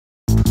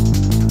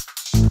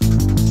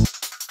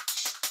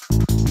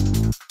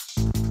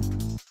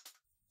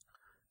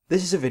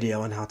This is a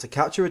video on how to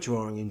capture a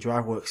drawing in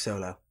DriveWorks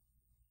Solo.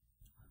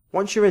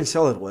 Once you're in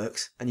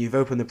SolidWorks and you've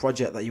opened the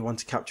project that you want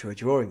to capture a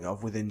drawing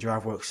of within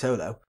DriveWorks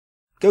Solo,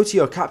 go to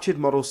your Captured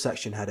Models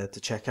section header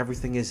to check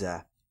everything is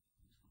there.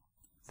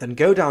 Then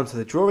go down to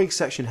the Drawings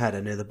section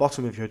header near the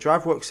bottom of your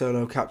DriveWorks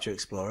Solo Capture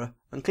Explorer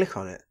and click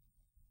on it.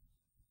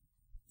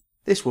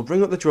 This will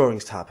bring up the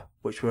Drawings tab,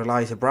 which will allow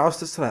you to browse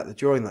to select the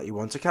drawing that you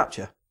want to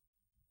capture.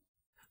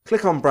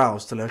 Click on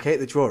Browse to locate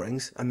the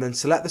drawings and then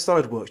select the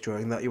SolidWorks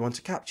drawing that you want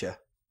to capture.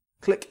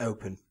 Click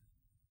Open.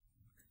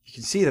 You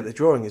can see that the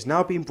drawing has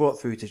now been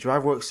brought through to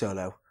DriveWorks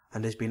Solo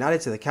and has been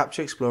added to the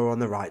Capture Explorer on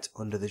the right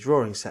under the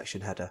Drawings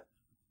section header.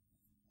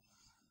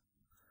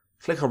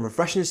 Click on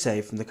Refresh and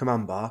Save from the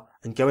command bar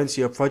and go into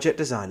your Project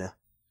Designer.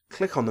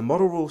 Click on the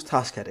Model Rules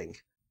task heading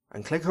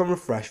and click on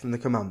Refresh from the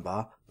command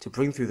bar to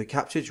bring through the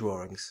captured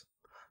drawings.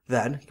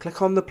 Then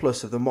click on the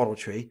plus of the model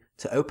tree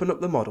to open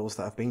up the models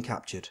that have been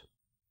captured.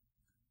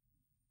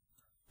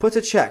 Put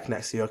a check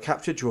next to your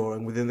captured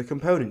drawing within the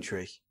component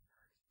tree.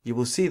 You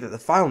will see that the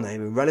file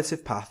name and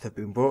relative path have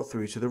been brought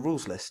through to the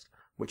rules list,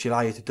 which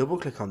allow you to double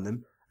click on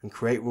them and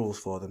create rules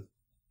for them.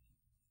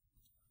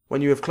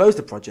 When you have closed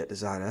the Project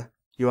Designer,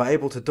 you are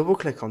able to double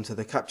click onto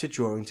the captured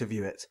drawing to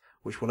view it,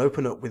 which will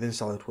open up within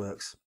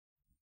SolidWorks.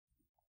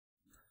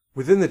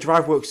 Within the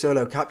DriveWorks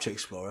Solo Capture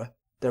Explorer,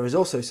 there is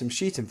also some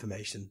sheet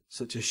information,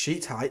 such as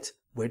sheet height,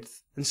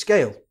 width and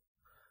scale.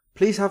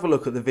 Please have a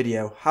look at the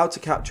video How to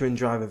Capture and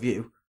Drive a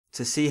View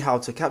to see how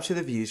to capture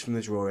the views from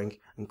the drawing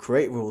and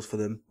create rules for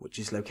them, which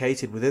is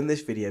located within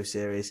this video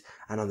series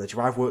and on the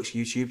DriveWorks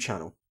YouTube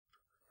channel.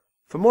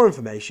 For more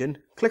information,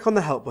 click on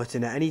the Help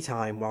button at any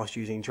time whilst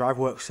using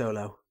DriveWorks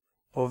Solo,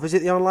 or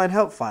visit the online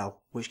help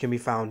file, which can be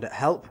found at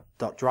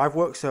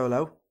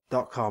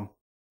help.driveworkssolo.com.